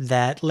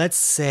 That let's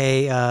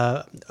say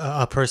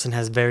a person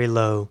has very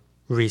low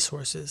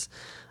resources,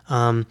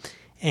 and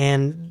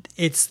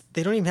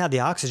they don't even have the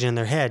oxygen in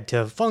their head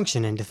to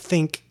function and to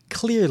think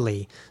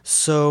clearly.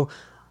 So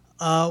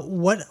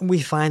what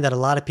we find that a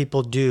lot of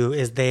people do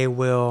is they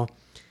will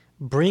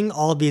bring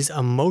all these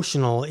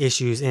emotional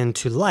issues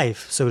into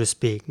life, so to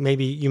speak.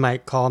 Maybe you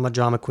might call them a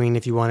drama queen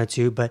if you wanted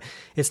to, but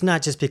it's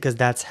not just because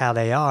that's how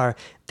they are.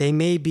 They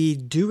may be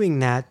doing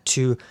that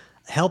to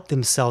help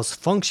themselves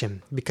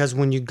function, because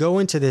when you go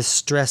into this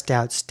stressed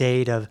out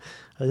state of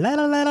la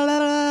la la la la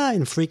la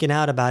and freaking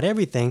out about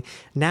everything,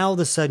 now all of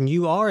a sudden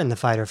you are in the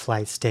fight or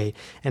flight state,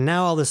 and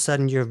now all of a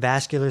sudden your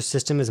vascular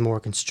system is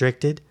more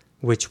constricted,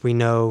 which we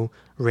know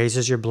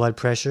raises your blood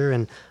pressure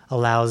and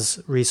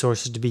allows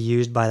resources to be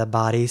used by the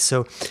body.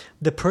 So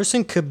the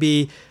person could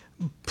be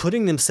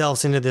putting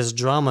themselves into this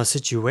drama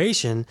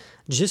situation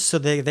just so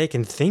they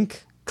can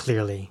think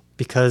clearly.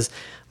 Because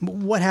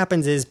what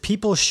happens is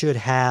people should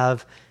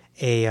have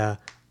a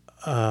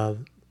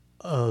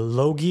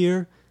low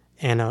gear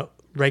and a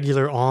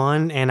regular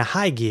on and a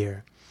high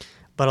gear.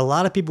 But a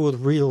lot of people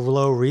with real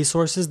low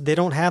resources, they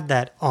don't have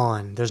that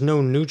on. There's no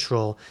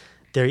neutral.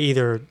 They're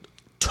either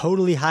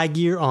totally high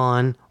gear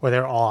on or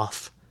they're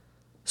off.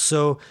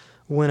 So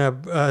when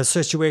a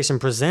situation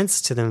presents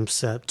to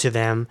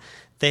them,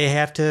 they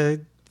have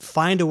to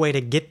find a way to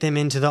get them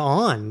into the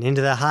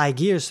high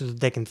gear so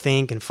that they can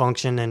think and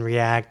function and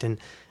react and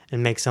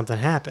make something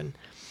happen.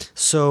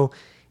 So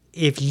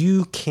if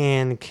you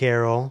can,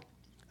 Carol,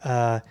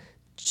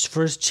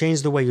 first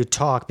change the way you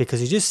talk, because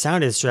you just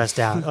sounded stressed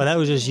out. Oh, that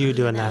was just you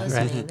doing that,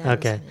 right?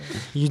 Okay.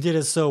 You did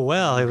it so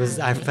well.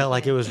 I felt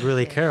like it was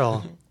really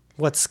Carol.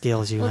 What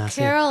skills you have?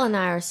 Carol and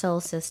I are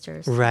soul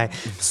sisters. Right.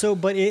 So,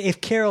 but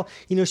if Carol,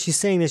 she's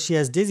saying that she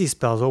has dizzy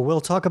spells. Well, we'll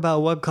talk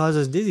about what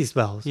causes dizzy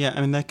spells. Yeah, I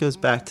mean, that goes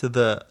back to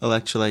the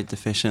electrolyte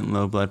deficient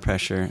low blood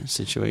pressure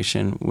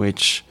situation,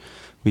 which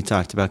we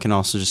talked about can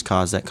also just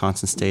cause that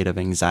constant state of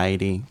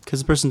anxiety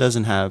because the person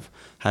doesn't have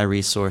high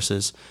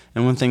resources.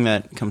 And one thing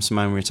that comes to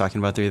mind when we're talking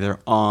about they're either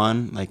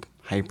on, like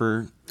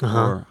hyper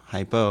or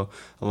hypo,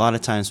 a lot of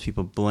times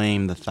people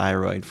blame the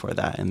thyroid for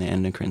that and the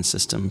endocrine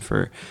system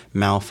for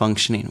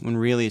malfunctioning, when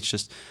really it's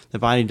just the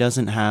body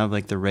doesn't have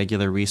like the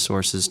regular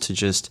resources to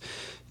just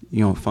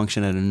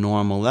function at a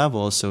normal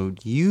level. So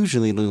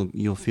usually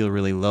you'll feel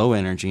really low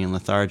energy and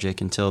lethargic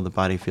until the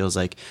body feels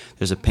like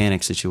there's a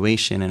panic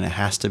situation and it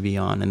has to be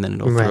on, and then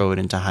it'll throw it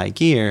into high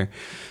gear.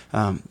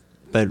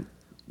 But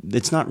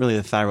it's not really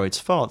the thyroid's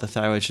fault. The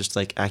thyroid's just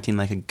like acting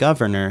like a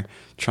governor,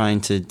 trying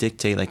to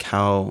dictate like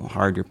how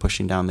hard you're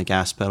pushing down the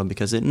gas pedal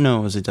because it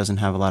knows it doesn't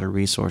have a lot of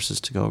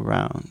resources to go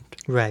around.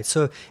 Right.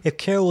 So if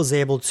Carol was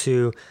able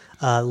to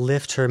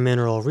lift her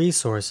mineral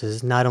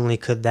resources, not only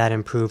could that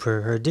improve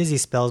her dizzy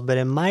spells, but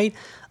it might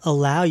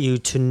allow you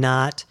to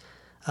not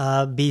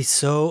be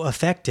so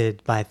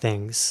affected by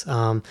things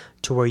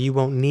to where you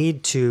won't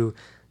need to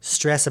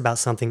stress about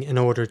something in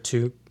order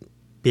to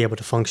be able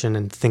to function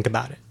and think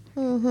about it.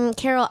 Mm-hmm.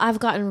 Carol, I've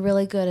gotten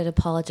really good at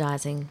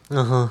apologizing.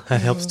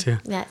 That helps too.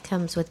 That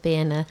comes with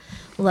being a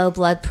low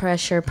blood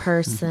pressure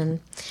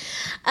person.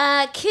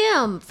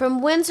 Kim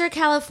from Windsor,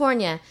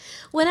 California.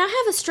 When I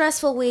have a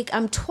stressful week,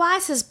 I'm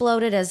twice as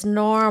bloated as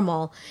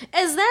normal.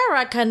 Is there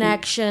a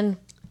connection?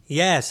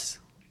 Yes.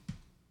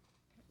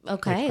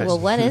 Okay, well,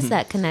 what is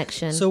that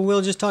connection? So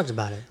Will just talked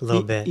about it a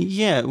little bit.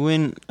 Yeah,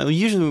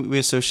 usually we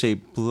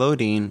associate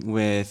bloating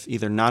with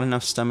either not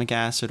enough stomach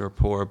acid or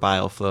poor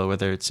bile flow,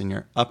 whether it's in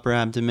your upper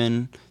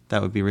abdomen,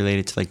 that would be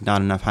related to like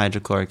not enough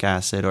hydrochloric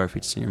acid, or if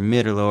it's in your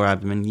mid or lower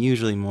abdomen,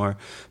 usually more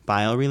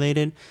bile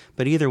related.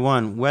 But either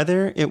one,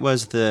 whether it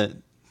was the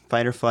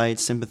fight or flight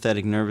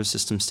sympathetic nervous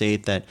system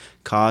state that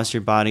caused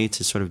your body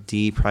to sort of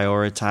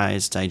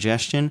deprioritize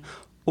digestion,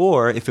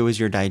 or if it was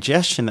your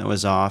digestion that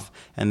was off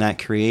and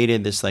that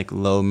created this like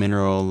low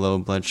mineral, low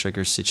blood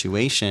sugar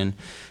situation,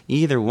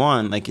 either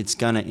one, like it's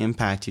gonna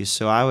impact you.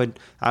 So I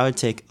would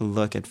take a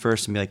look at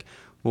first and be like,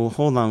 well,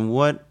 hold on,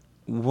 what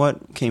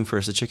came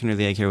first, the chicken or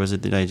the egg here? Was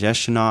it the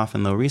digestion off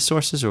and low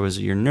resources, or was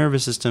it your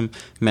nervous system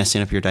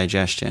messing up your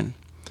digestion?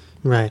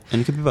 Right.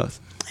 And it could be both.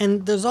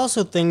 And there's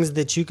also things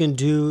that you can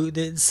do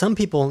that some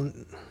people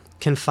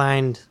can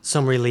find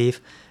some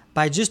relief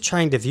by just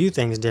trying to view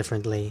things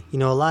differently. You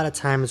know, a lot of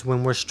times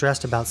when we're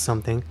stressed about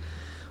something,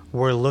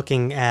 we're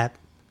looking at,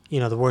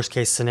 the worst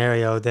case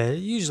scenario that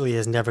usually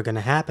is never going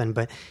to happen.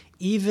 But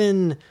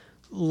even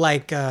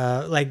like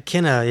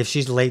Kenna, if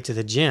she's late to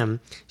the gym,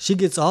 she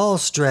gets all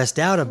stressed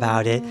out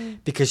about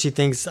it because she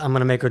thinks I'm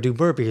going to make her do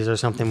burpees or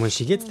something when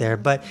she gets there.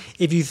 But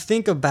if you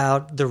think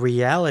about the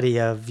reality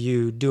of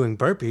you doing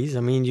burpees, I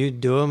mean, you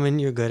do them and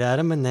you're good at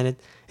them, and then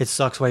it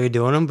sucks while you're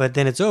doing them, but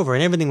then it's over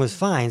and everything was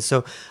fine.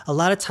 So a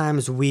lot of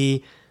times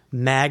we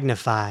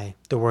magnify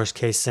the worst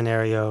case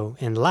scenario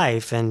in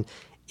life, and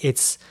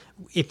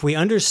if we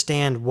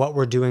understand what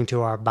we're doing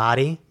to our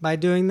body by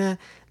doing that,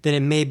 then it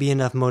may be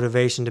enough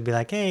motivation to be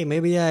like, hey,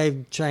 maybe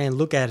I try and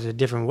look at it a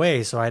different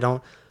way so I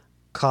don't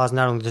cause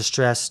not only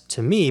distress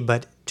to me,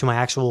 but to my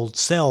actual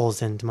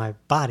cells and to my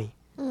body.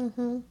 She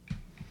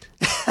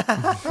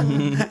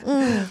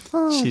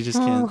just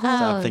can't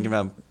stop thinking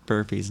about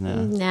burpees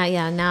now.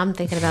 Now I'm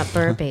thinking about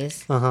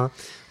burpees.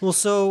 Well,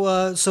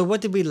 so what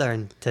did we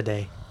learn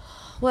today?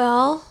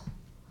 Well,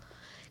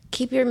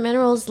 keep your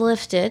minerals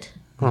lifted.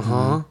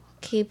 Uh-huh.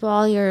 Keep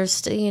all your,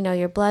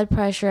 your blood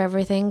pressure,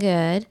 everything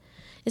good.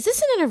 Is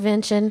this an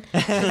intervention?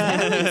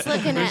 Everyone's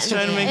looking at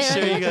trying to make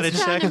sure you got a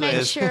trying to make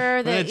checklist.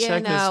 sure that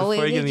we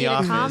need you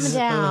to calm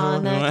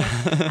down.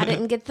 I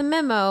didn't get the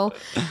memo,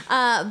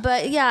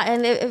 but yeah,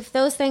 and if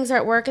those things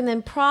aren't working,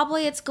 then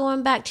probably it's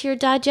going back to your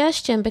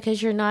digestion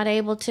because you're not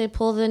able to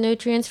pull the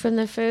nutrients from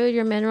the food,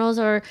 your minerals,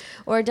 or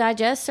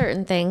digest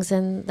certain things,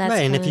 and that's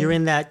right. And if you're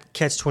in that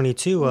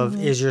catch-22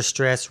 of is your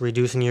stress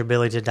reducing your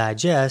ability to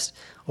digest,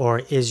 or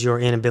is your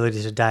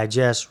inability to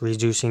digest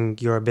reducing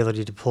your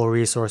ability to pull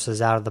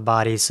resources out of the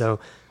body so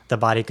the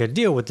body could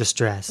deal with the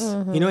stress?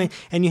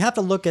 And you have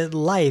to look at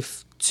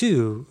life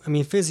too. I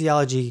mean,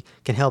 physiology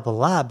can help a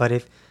lot, but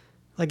if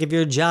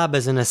your job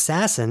as an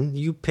assassin,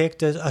 you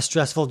picked a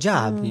stressful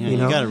job. You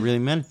got to really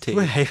meditate.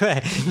 Right.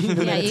 you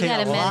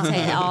got to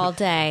meditate all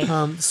day.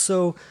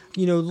 So,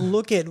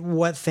 look at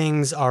what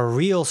things are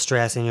real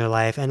stress in your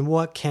life and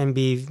what can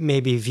be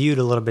maybe viewed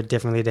a little bit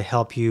differently to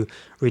help you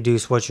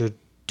reduce what you're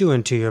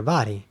doing to your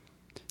body.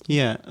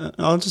 Yeah,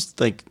 I'll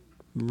just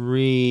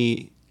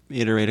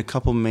reiterate a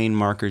couple main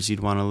markers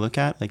you'd want to look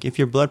at. Like if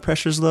your blood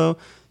pressure's low,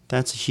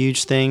 that's a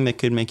huge thing that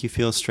could make you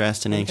feel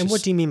stressed and anxious. And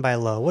what do you mean by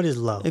low? What is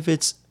low? If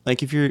it's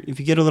like if you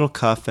get a little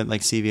cuff at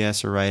like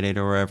CVS or Rite Aid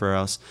or wherever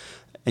else,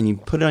 and you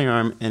put it on your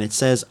arm and it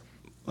says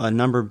a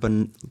number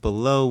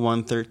below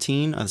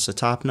 113 as the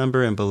top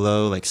number and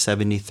below like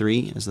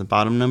 73 as the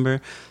bottom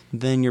number,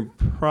 then you're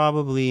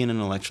probably in an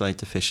electrolyte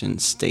deficient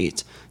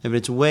state. If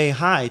it's way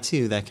high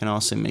too, that can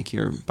also make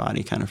your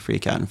body kind of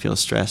freak out and feel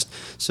stressed.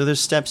 So there's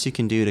steps you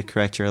can do to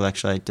correct your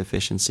electrolyte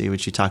deficiency,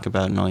 which you talk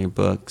about in all your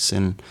books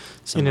and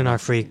in our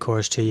free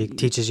course too. It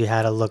teaches you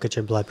how to look at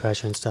your blood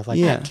pressure and stuff like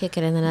that.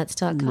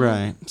 KickItInTheNuts.com.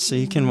 Right. So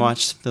you can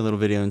watch the little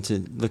video and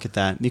to look at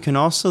that. You can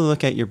also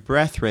look at your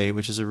breath rate,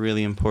 which is a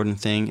really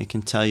important thing. It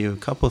can tell you a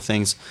couple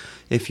things.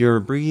 If you're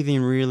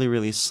breathing really,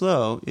 really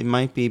slow, it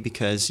might be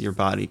because your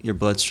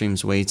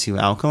bloodstream's way too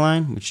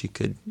alkaline, which you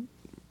could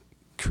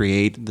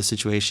create the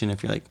situation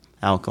if you're like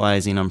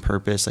alkalizing on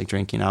purpose, like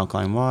drinking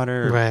alkaline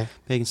water or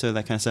baking soda,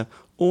 that kind of stuff.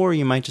 Or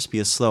you might just be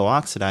a slow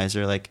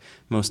oxidizer, like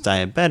most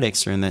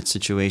diabetics are in that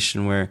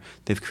situation where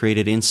they've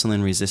created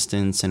insulin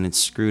resistance and it's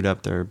screwed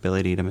up their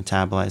ability to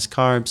metabolize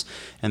carbs,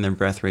 and their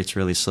breath rate's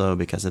really slow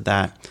because of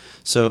that.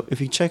 So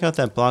if you check out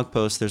that blog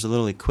post, there's a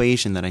little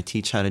equation that I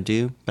teach how to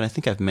do, but I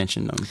think I've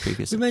mentioned on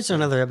previous. We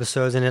mentioned on other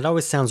episodes, and it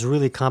always sounds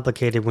really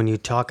complicated when you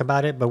talk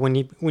about it, but when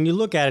you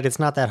look at it, it's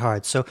not that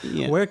hard. So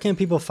where can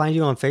people find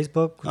you on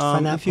Facebook?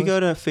 If you go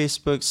to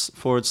Facebook's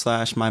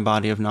 /My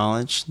Body of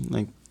Knowledge,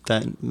 like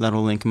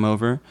that'll link them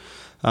over,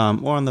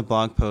 or on the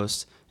blog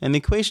post. And the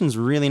equation's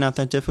really not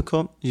that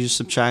difficult. You just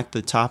subtract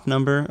the top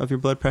number of your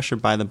blood pressure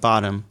by the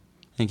bottom,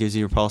 and it gives you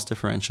your pulse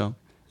differential.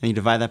 And you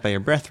divide that by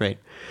your breath rate.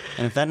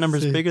 And if that number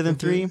is bigger than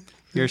 3,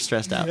 you're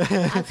stressed out.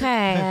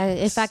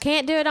 Okay, if I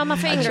can't do it on my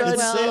fingers,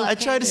 I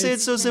tried to say it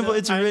so simple.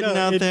 It's written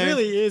out there. It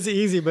really is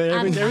easy, but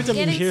every time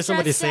you hear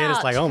somebody say it,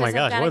 it's like, oh my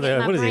gosh,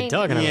 what is he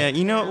talking about? Yeah,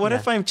 you know, what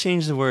if I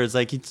change the words?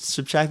 Like you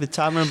subtract the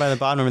top number by the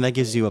bottom number, that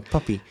gives you a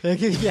puppy.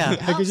 That's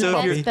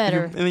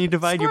better. And then you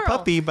divide your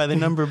puppy by the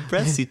number of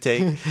breaths you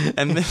take.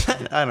 And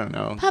then, I don't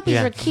know. Puppies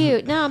are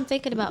cute. Now I'm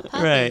thinking about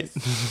puppies.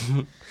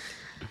 Right.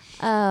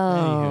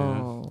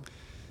 Oh.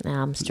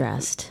 Now I'm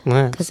stressed.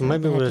 So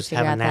maybe we'll just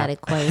have a nap. That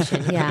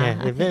equation.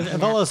 Yeah.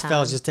 If all else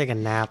fails, just take a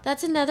nap.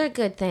 That's another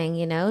good thing,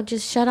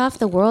 just shut off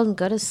the world and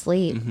go to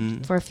sleep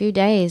for a few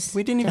days.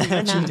 We didn't even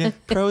mention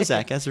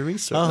Prozac as a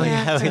resource. Oh,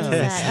 yeah, we did.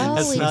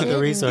 That's not the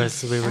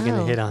resource we were going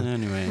to hit on.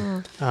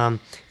 Anyway.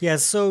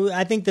 So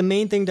I think the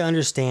main thing to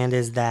understand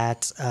is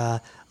that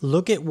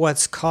look at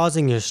what's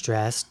causing your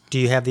stress. Do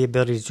you have the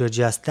ability to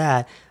adjust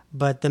that?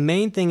 But the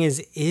main thing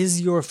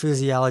is your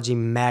physiology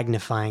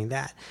magnifying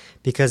that?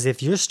 Because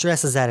if your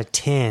stress is at a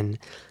 10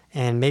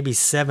 and maybe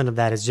 7 of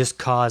that is just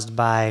caused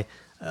by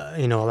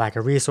a lack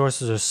of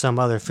resources or some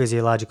other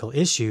physiological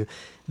issue,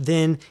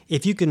 then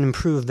if you can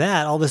improve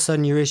that, all of a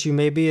sudden your issue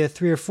may be a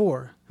 3 or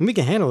 4. And we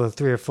can handle a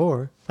 3 or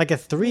 4. Like a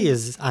 3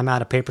 is I'm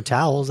out of paper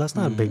towels. That's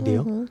not a big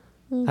deal.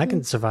 I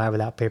can survive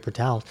without paper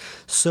towels.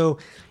 So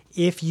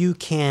if you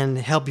can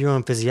help your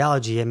own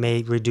physiology, it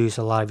may reduce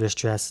a lot of your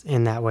stress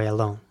in that way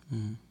alone.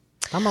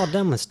 I'm all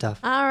done with stuff.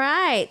 All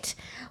right.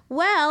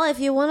 Well, if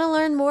you want to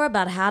learn more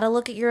about how to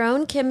look at your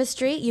own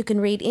chemistry, you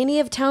can read any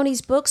of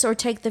Tony's books or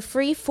take the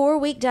free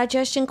 4-week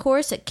digestion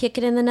course at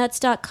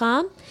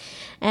kickitinthenuts.com.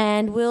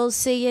 And we'll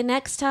see you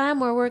next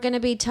time where we're going to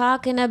be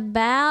talking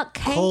about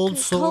Cold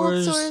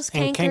sores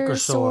and canker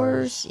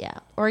sores. Yeah,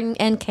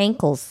 and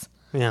cankles.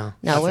 Yeah.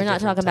 No, we're not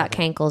talking about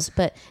cankles,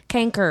 but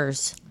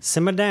cankers.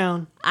 Simmer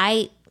down.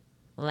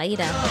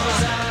 Later.